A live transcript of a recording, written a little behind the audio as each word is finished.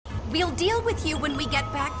We'll deal with you when we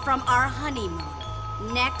get back from our honeymoon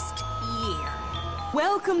next year.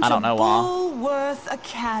 Welcome to ᴰᴂᴜᴜ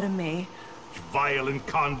Academy. Violent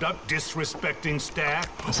conduct, disrespecting staff.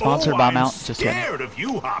 Sponsored by Mount. I'm scared of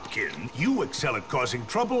you, Hopkins. You excel at causing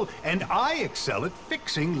trouble, and I excel at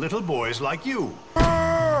fixing little boys like you.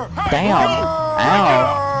 Damn.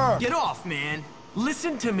 Ow. Get off, man.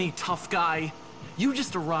 Listen to me, tough guy. You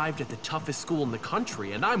just arrived at the toughest school in the country,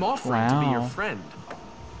 and I'm offering to be your friend.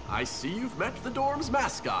 I see you've met the dorm's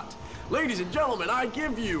mascot. Ladies and gentlemen, I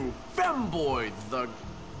give you Femboy, the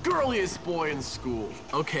girliest boy in school.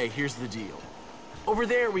 Okay, here's the deal. Over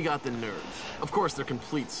there, we got the nerds. Of course, they're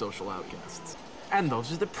complete social outcasts. And those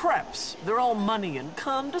are the preps. They're all money and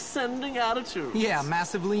condescending attitudes. Yeah,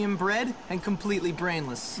 massively inbred and completely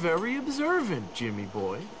brainless. Very observant, Jimmy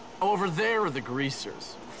boy. Over there are the greasers.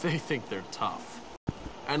 They think they're tough.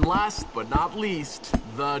 And last but not least,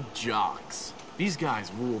 the jocks. These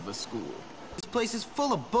guys rule the school. This place is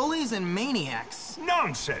full of bullies and maniacs.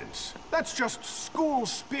 Nonsense. That's just school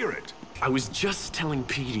spirit. I was just telling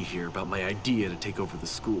Petey here about my idea to take over the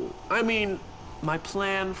school. I mean, my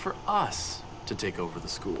plan for us to take over the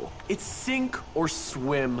school. It's sink or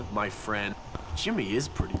swim, my friend. Jimmy is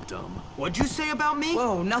pretty dumb. What'd you say about me?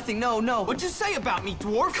 Whoa, nothing, no. What'd you say about me,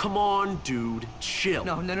 dwarf? Come on, dude, chill.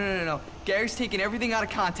 No. Gary's taking everything out of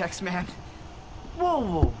context, man.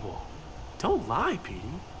 Whoa. Don't lie, Petey.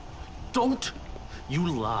 Don't you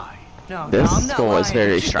lie. No, This I'm not school lying. is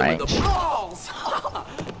very Hit them with strange. the balls.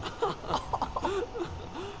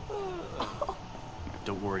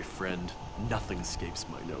 Don't worry, friend. Nothing escapes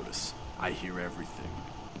my notice. I hear everything.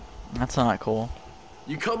 That's not cool.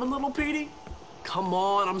 You coming, little Petey? Come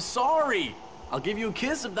on, I'm sorry. I'll give you a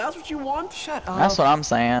kiss if that's what you want. Shut up. That's what I'm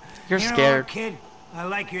saying. You're You know scared. what, kid? I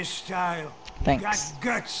like your style. Thanks. You got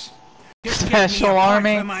guts. Just get Special me a part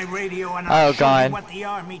Army? for my radio and I'll Oh, show God. you what the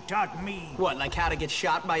army taught me. What, like how to get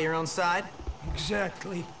shot by your own side?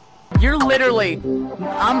 Exactly. You're literally.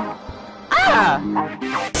 Y'all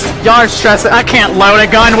are stressing. I can't load a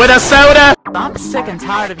gun with a soda. I'm sick and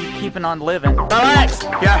tired of you keeping on living. Relax.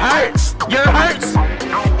 Your hurts. Get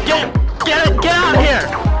out of here.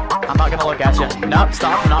 I'm not gonna look at you. Nope,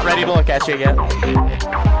 stop. I'm not ready to look at you yet.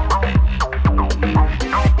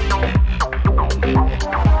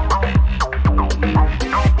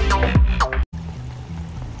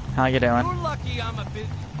 How you doing? You're lucky I'm a bit...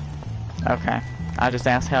 Okay. I just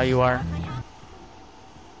asked how you are.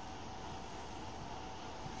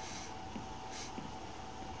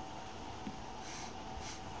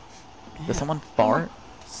 Did someone fart?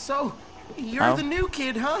 So, you're the new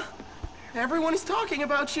kid, huh? Everyone is talking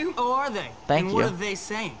about you. Oh, are they? Thank and you. what are they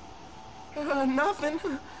saying? Nothing.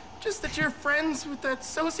 Just that you're friends with that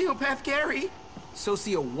sociopath Gary.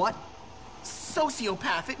 Socio what?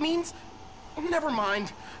 Sociopath, it means... Never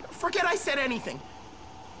mind. Forget I said anything.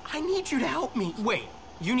 I need you to help me. Wait,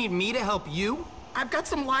 you need me to help you? I've got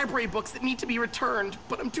some library books that need to be returned,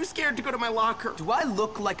 but I'm too scared to go to my locker. Do I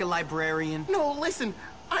look like a librarian? No, listen.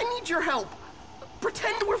 I need your help.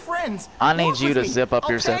 Pretend we're friends. I need Walk you with to me. zip up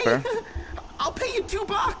your zipper. I'll pay you $2.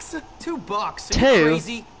 $2? Are Two? you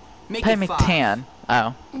crazy? Make Pay it me 5. 10.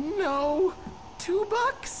 Oh. No.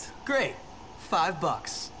 $2? Great.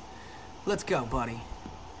 $5. Let's go, buddy.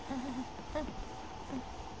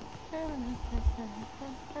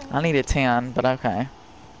 I needed 10, but okay.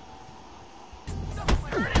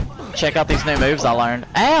 Check out these new moves I learned.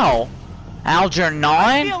 Ow!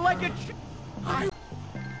 Algernon?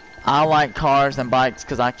 I like cars and bikes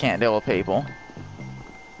because I can't deal with people.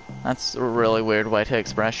 That's a really weird way to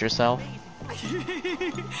express yourself.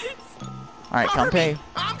 Alright, come pee.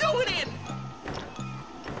 I'm going in.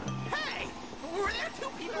 Hey, were there 2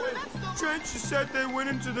 people in that store? Trench said they went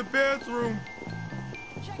into the bathroom.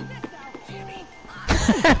 Check this out, Jimmy.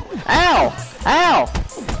 Ow! Ow!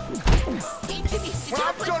 When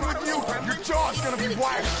I'm done with you, your jaw's gonna be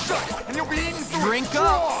wired shut, and you'll be eating through Drink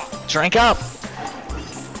up. Drink up!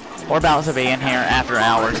 We're about to be in here after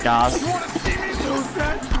hours, guys. So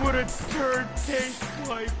that's what a turd tastes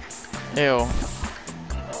like. Ew.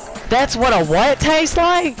 That's what a what tastes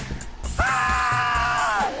like?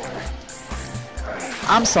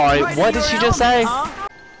 I'm sorry, what did she just say?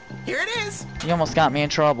 Here it is. You almost got me in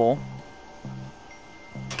trouble.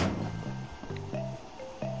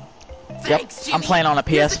 Thanks, Jimmy. I'm playing on a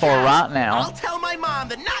Here's the PS4 cash. right now. I'll tell my mom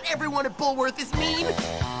that not everyone at Bullworth is mean.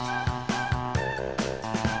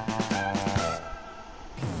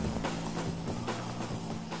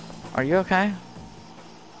 Are you okay?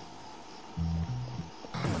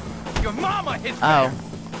 Your mama hit Oh.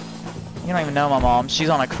 You don't even know my mom. She's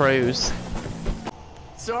on a cruise.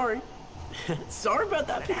 Sorry. Sorry about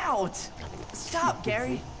that. out. Stop,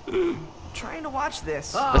 Gary. Trying to watch this.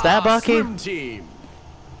 Is that Bucky? Swim team.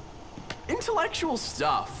 Intellectual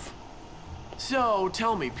stuff. So,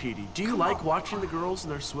 tell me, Petey, do you like watching the girls in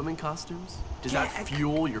their swimming costumes? Does that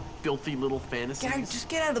fuel your filthy little fantasies? Gary, just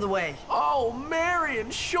get out of the way. Oh,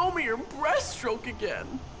 Marion, show me your breaststroke again.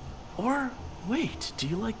 Or, wait, do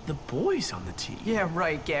you like the boys on the team? Yeah,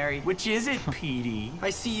 right, Gary. Which is it, Petey?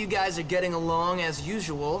 I see you guys are getting along as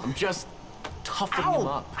usual. I'm just toughing him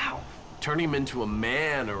up. Ow. Turning him into a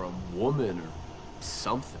man or a woman or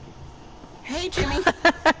something. Hey, Jimmy.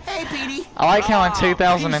 Hey, Petey. I like how in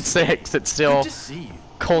 2006 it's still Good to see you.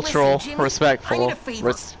 cultural, Listen, Jimmy, respectful. I need a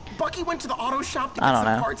favor. Bucky went to the auto shop to I get don't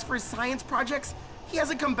some know. parts for his science projects. He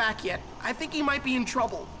hasn't come back yet. I think he might be in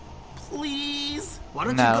trouble. Please? Why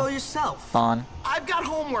don't No. you go yourself? Fun. I've got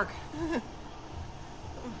homework.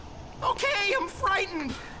 Okay, I'm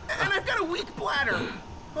frightened. And I've got a weak bladder.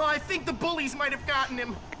 Oh, I think the bullies might have gotten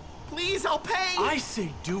him. Please, I'll pay. I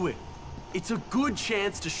say do it. It's a good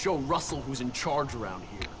chance to show Russell who's in charge around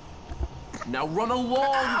here. Now run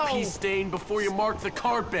along, Ow. pea stain, before you mark the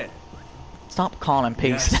carpet. Stop calling him Pea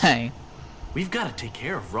Yes. Stain. We've got to take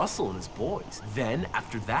care of Russell and his boys. Then,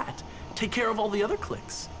 after that, take care of all the other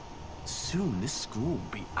cliques. Soon, this school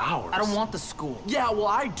will be ours. I don't want the school. Yeah, well,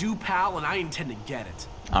 I do, pal, and I intend to get it.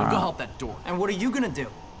 Now go help that door. And what are you gonna do?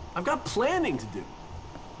 I've got planning to do.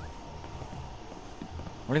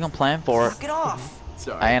 What are you gonna plan for? Knock it off.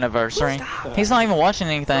 Sorry. Anniversary. He's not even watching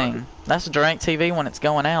anything. That's direct TV when it's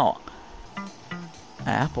going out.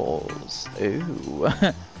 Apples. Ooh.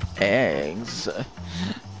 Eggs.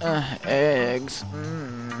 Eggs.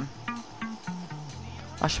 Mmm.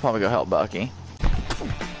 I should probably go help Bucky.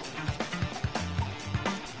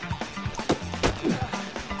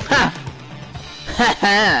 Ha! Ha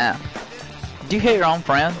ha! Do you hate your own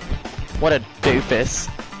friend? What a doofus.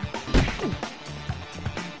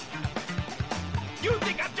 You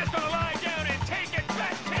think I'm just gonna lie down and take it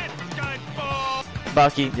back, gun?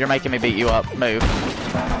 Bucky, you're making me beat you up. Move.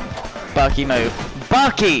 Bucky, move.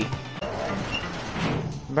 Bucky!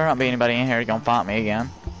 Better not be anybody in here who's gonna fight me again.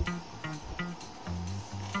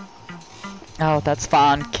 Oh, that's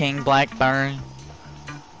fine, King Blackburn.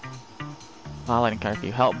 Violating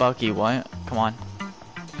curfew. Help Bucky, what? Come on.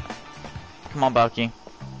 Come on, Bucky.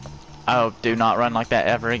 Oh, do not run like that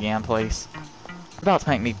ever again, please. You're about to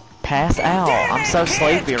make me pass out. I'm so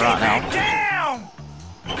sleepy right now.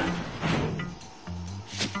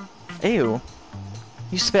 Ew.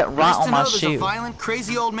 You spit right on my There's a shoe. violent,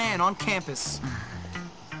 crazy old man on campus.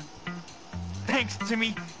 Thanks,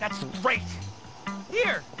 Timmy. That's great.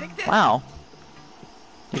 Here, take this. Wow.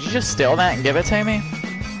 Did you just steal that and give it to me?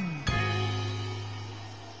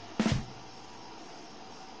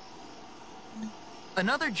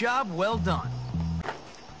 Another job well done.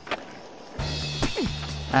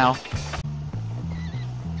 Ow.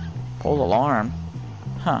 Pull alarm.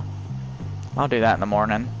 Huh. I'll do that in the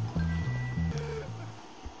morning.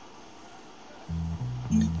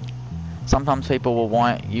 Sometimes people will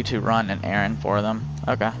want you to run an errand for them.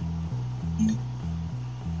 Okay.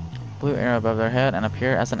 Blue arrow above their head and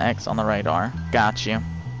appear as an X on the radar. Got you.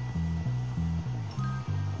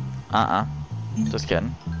 Just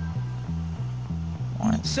kidding.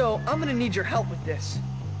 What? So, I'm gonna need your help with this.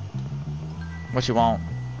 What you want?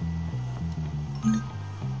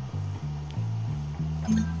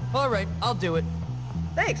 Alright, I'll do it.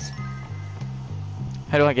 Thanks.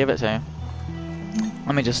 Who do I give it to?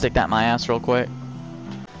 Let me just stick that in my ass real quick.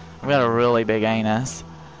 I've got a really big anus.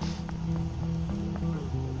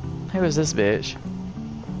 Who is this bitch?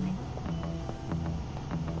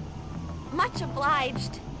 Much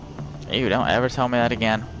obliged. Ew, don't ever tell me that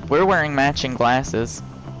again. We're wearing matching glasses.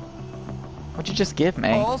 What'd you just give me?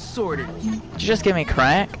 All sorted. Did you just give me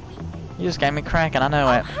crack? You just gave me crack and I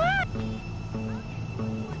know it.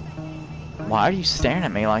 Why are you staring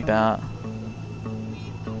at me like that?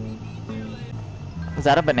 Is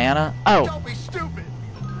that a banana? Oh! Don't be stupid.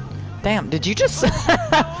 Damn, did you just...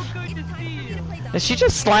 Did she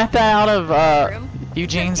just slap that out of,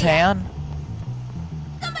 Eugene's hand?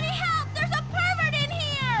 Somebody help! There's a pervert in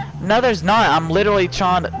here! No, there's not. I'm literally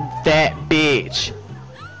trying to... That bitch.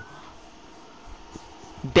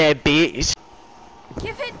 That bitch.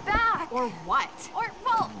 Give it back! Or what? Or,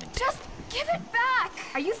 well, just give it back!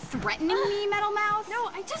 Are you threatening me, Metal Mouth? No,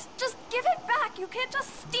 just give it back! You can't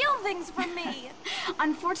just steal things from me!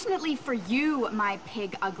 Unfortunately for you, my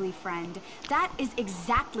pig ugly friend, that is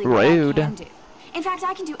exactly what I can do. In fact,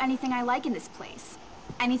 I can do anything I like in this place.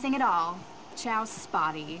 Anything at all. Ciao,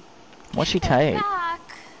 Spotty. What'd she take? Back.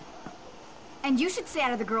 And you should stay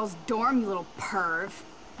out of the girls' dorm, you little perv.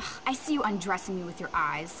 Ugh, I see you undressing me with your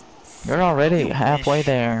eyes. You're already halfway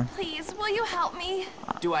there. Please, will you help me?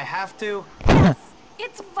 Do I have to? Yes,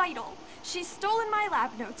 it's vital. She's stolen my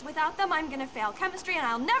lab notes. Without them, I'm gonna fail chemistry and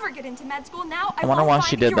I'll never get into med school. Now I wonder won't why find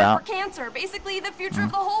she a did cure that. for cancer. Basically, the future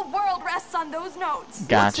of the whole world rests on those notes.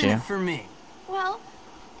 Got What's in you. it for me? Well,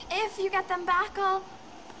 if you get them back,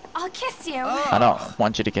 I'll kiss you. I don't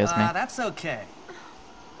want you to kiss me. That's okay.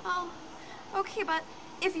 Oh, okay, but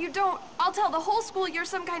if you don't, I'll tell the whole school you're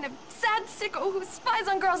some kind of sad sicko who spies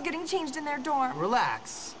on girls getting changed in their dorm.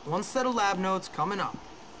 Relax. One set of lab notes coming up.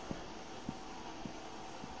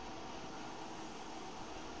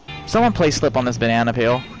 Someone please slip on this banana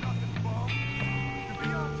peel.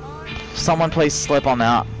 Someone please slip on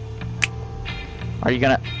that. Are you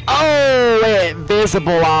gonna... Oh, it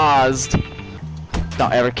visibilized.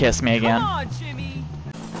 Don't ever kiss me again. Come on, Jimmy.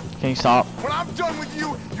 Can you stop? When I'm done with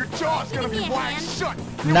you, your jaw's gonna be wide shut.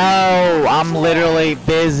 No, I'm literally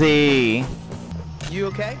busy. You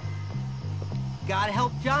okay? Gotta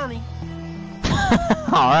help Johnny.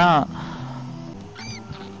 Alright.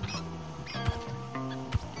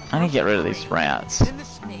 I need to get rid of these rats. And the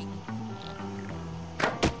snake.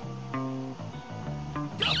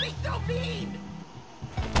 Don't be so mean!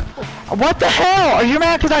 What the hell? Are you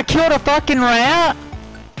mad because I killed a fucking rat?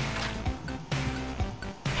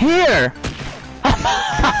 Here!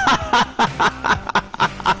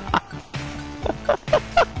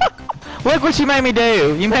 Look what you made me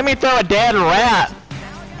do! You made me throw a dead rat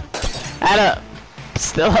at a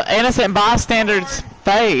still innocent bystander's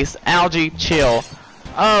face. Algae, chill.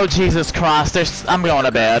 Oh Jesus Christ! I'm going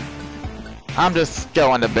to bed. I'm just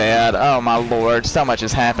going to bed. Oh my lord! So much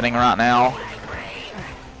is happening right now.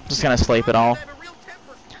 Just gonna sleep it all.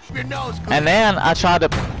 And then I tried to.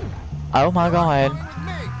 Oh my god!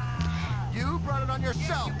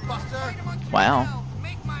 Wow.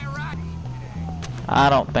 I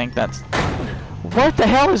don't think that's... What the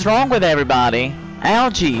hell is wrong with everybody?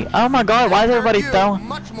 Algae. Oh my god, why is everybody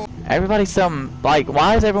throwing... Everybody's throwing... Like,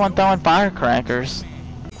 why is everyone throwing firecrackers?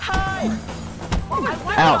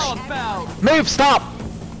 Ouch. Move, stop!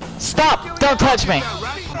 Stop! Don't touch me!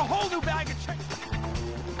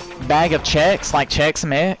 Bag of checks? Like Chex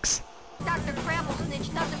Mix?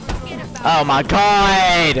 Oh my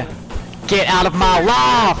god! Get out of my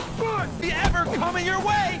life!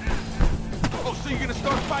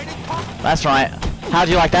 That's right. How'd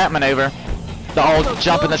you like that maneuver? The old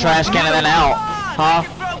jump in the trash can and then out. Huh?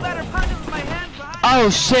 Oh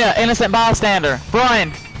shit, innocent bystander.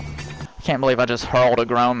 Brian! Can't believe I just hurled a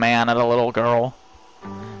grown man at a little girl.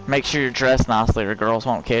 Make sure you're dressed nicely or girls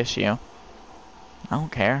won't kiss you. I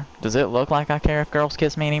don't care. Does it look like I care if girls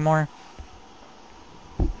kiss me anymore?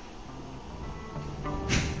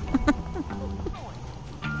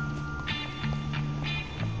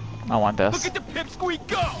 I want this. Look at the pipsqueak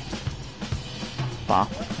go! Wow.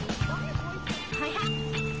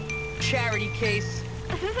 Charity case.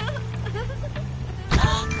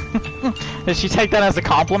 Did she take that as a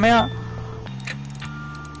compliment?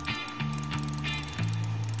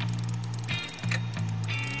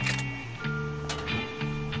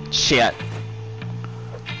 Shit.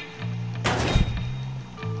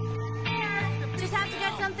 Just have to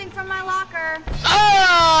get something from my locker.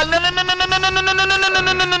 Ah! No no no no no no no no no no no no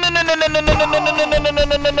no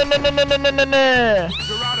no no no no.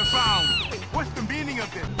 You're out of bounds. What's the meaning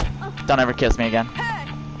of this? Don't ever kiss me again.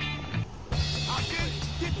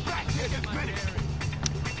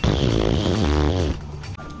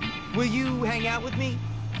 Will you hang out with me?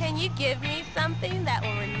 Can you give me something that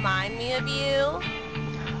will remind me of you?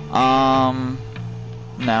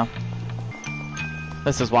 No.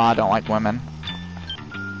 This is why I don't like women.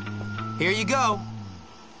 Here you go.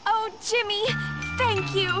 Oh, Jimmy,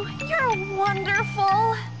 thank you. You're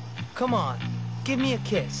wonderful. Come on, give me a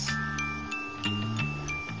kiss.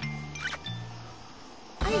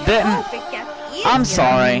 I'm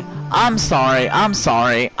sorry. I'm sorry. I'm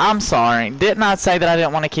sorry. I'm sorry. Didn't I say that I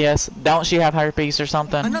didn't want to kiss? Don't she have herpes or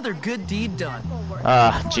something? Another good deed done.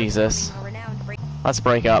 Jesus. Let's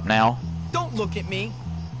break up now. Don't look at me.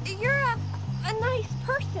 You're a nice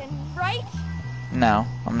person, right? No,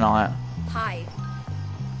 I'm not. Hi.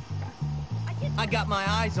 I got my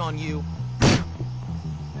eyes on you.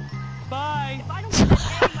 Bye.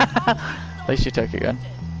 At least you took it good.